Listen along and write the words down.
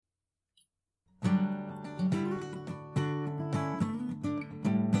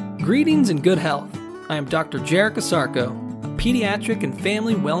Greetings and good health. I am Dr. Jarek Asarko, a pediatric and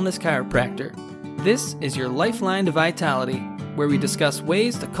family wellness chiropractor. This is your Lifeline to Vitality, where we discuss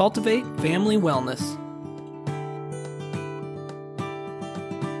ways to cultivate family wellness.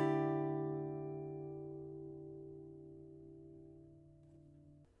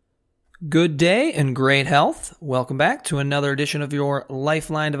 Good day and great health. Welcome back to another edition of your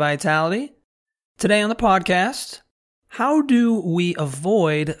Lifeline to Vitality. Today on the podcast, how do we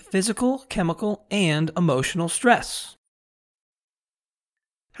avoid physical, chemical, and emotional stress?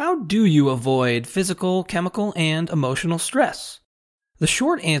 How do you avoid physical, chemical, and emotional stress? The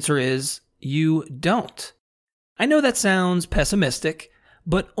short answer is you don't. I know that sounds pessimistic,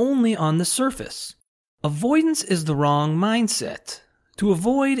 but only on the surface. Avoidance is the wrong mindset. To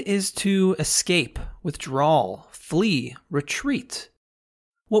avoid is to escape, withdraw, flee, retreat.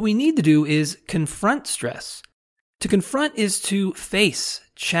 What we need to do is confront stress. To confront is to face,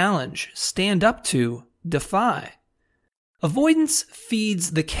 challenge, stand up to, defy. Avoidance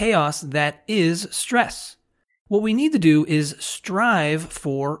feeds the chaos that is stress. What we need to do is strive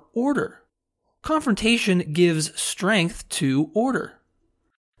for order. Confrontation gives strength to order.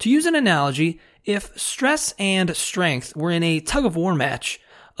 To use an analogy, if stress and strength were in a tug-of-war match,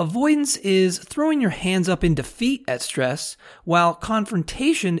 avoidance is throwing your hands up in defeat at stress, while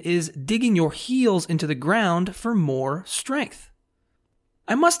confrontation is digging your heels into the ground for more strength.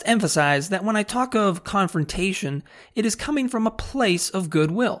 I must emphasize that when I talk of confrontation, it is coming from a place of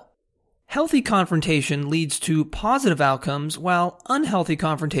goodwill. Healthy confrontation leads to positive outcomes, while unhealthy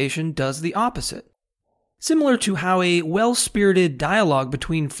confrontation does the opposite. Similar to how a well-spirited dialogue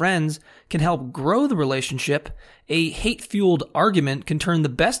between friends can help grow the relationship, a hate-fueled argument can turn the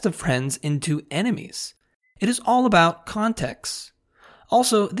best of friends into enemies. It is all about context.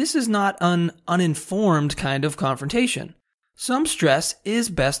 Also, this is not an uninformed kind of confrontation. Some stress is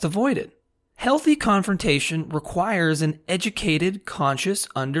best avoided. Healthy confrontation requires an educated, conscious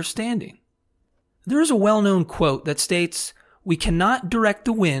understanding. There is a well-known quote that states, "We cannot direct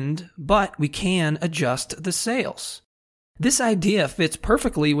the wind, but we can adjust the sails." This idea fits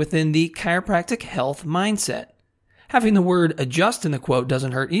perfectly within the chiropractic health mindset. Having the word adjust in the quote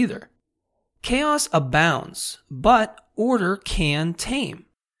doesn't hurt either. Chaos abounds, but order can tame.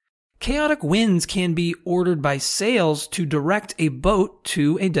 Chaotic winds can be ordered by sails to direct a boat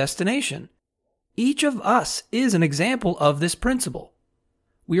to a destination. Each of us is an example of this principle.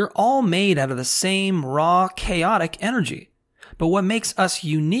 We are all made out of the same raw, chaotic energy. But what makes us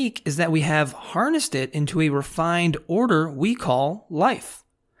unique is that we have harnessed it into a refined order we call life.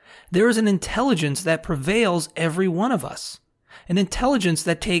 There is an intelligence that prevails every one of us. An intelligence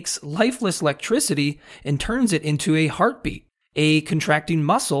that takes lifeless electricity and turns it into a heartbeat, a contracting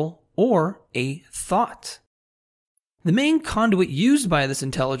muscle, or a thought. The main conduit used by this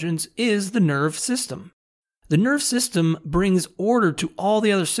intelligence is the nerve system. The nerve system brings order to all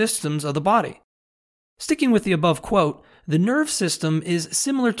the other systems of the body. Sticking with the above quote, the nerve system is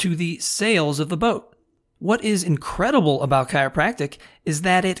similar to the sails of the boat. What is incredible about chiropractic is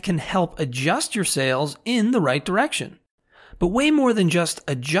that it can help adjust your sails in the right direction. But way more than just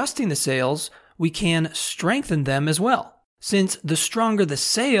adjusting the sails, we can strengthen them as well, since the stronger the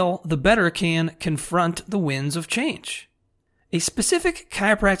sail, the better it can confront the winds of change. A specific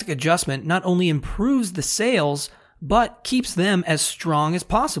chiropractic adjustment not only improves the sails, but keeps them as strong as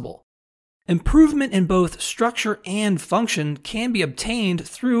possible. Improvement in both structure and function can be obtained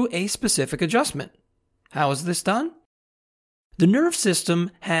through a specific adjustment. How is this done? The nerve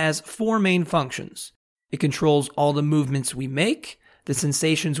system has four main functions. It controls all the movements we make, the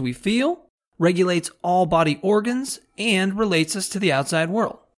sensations we feel, regulates all body organs, and relates us to the outside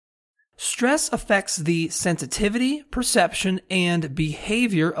world. Stress affects the sensitivity, perception, and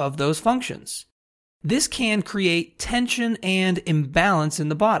behavior of those functions. This can create tension and imbalance in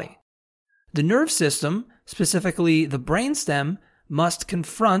the body. The nerve system, specifically the brainstem, must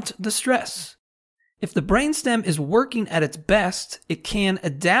confront the stress. If the brainstem is working at its best, it can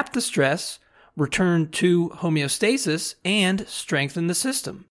adapt the stress, return to homeostasis, and strengthen the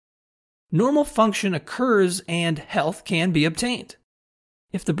system. Normal function occurs and health can be obtained.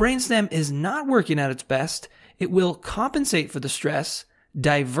 If the brainstem is not working at its best, it will compensate for the stress,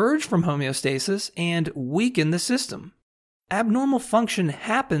 diverge from homeostasis, and weaken the system. Abnormal function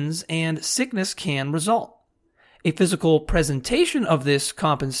happens and sickness can result. A physical presentation of this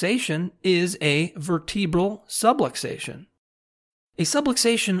compensation is a vertebral subluxation. A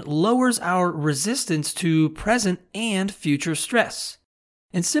subluxation lowers our resistance to present and future stress.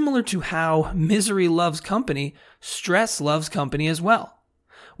 And similar to how misery loves company, stress loves company as well.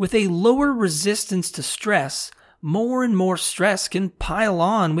 With a lower resistance to stress, more and more stress can pile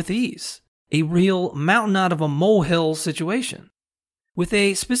on with ease. A real mountain out of a molehill situation. With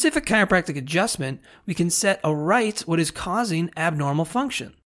a specific chiropractic adjustment, we can set aright what is causing abnormal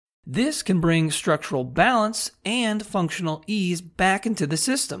function. This can bring structural balance and functional ease back into the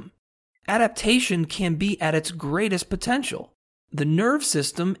system. Adaptation can be at its greatest potential. The nerve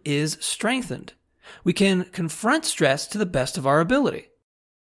system is strengthened. We can confront stress to the best of our ability.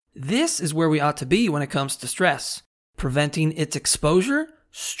 This is where we ought to be when it comes to stress, preventing its exposure,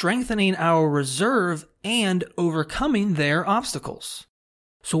 strengthening our reserve, and overcoming their obstacles.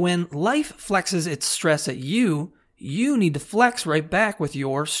 So when life flexes its stress at you, you need to flex right back with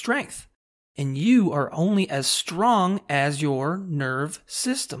your strength. And you are only as strong as your nerve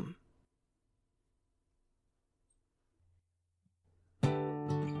system.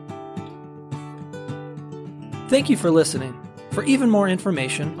 Thank you for listening. For even more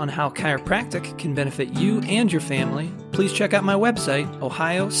information on how chiropractic can benefit you and your family, please check out my website,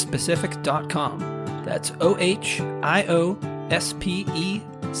 ohiospecific.com. That's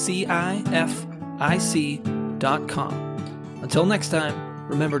ohiospecific.com. Until next time,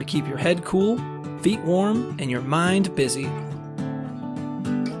 remember to keep your head cool, feet warm, and your mind busy.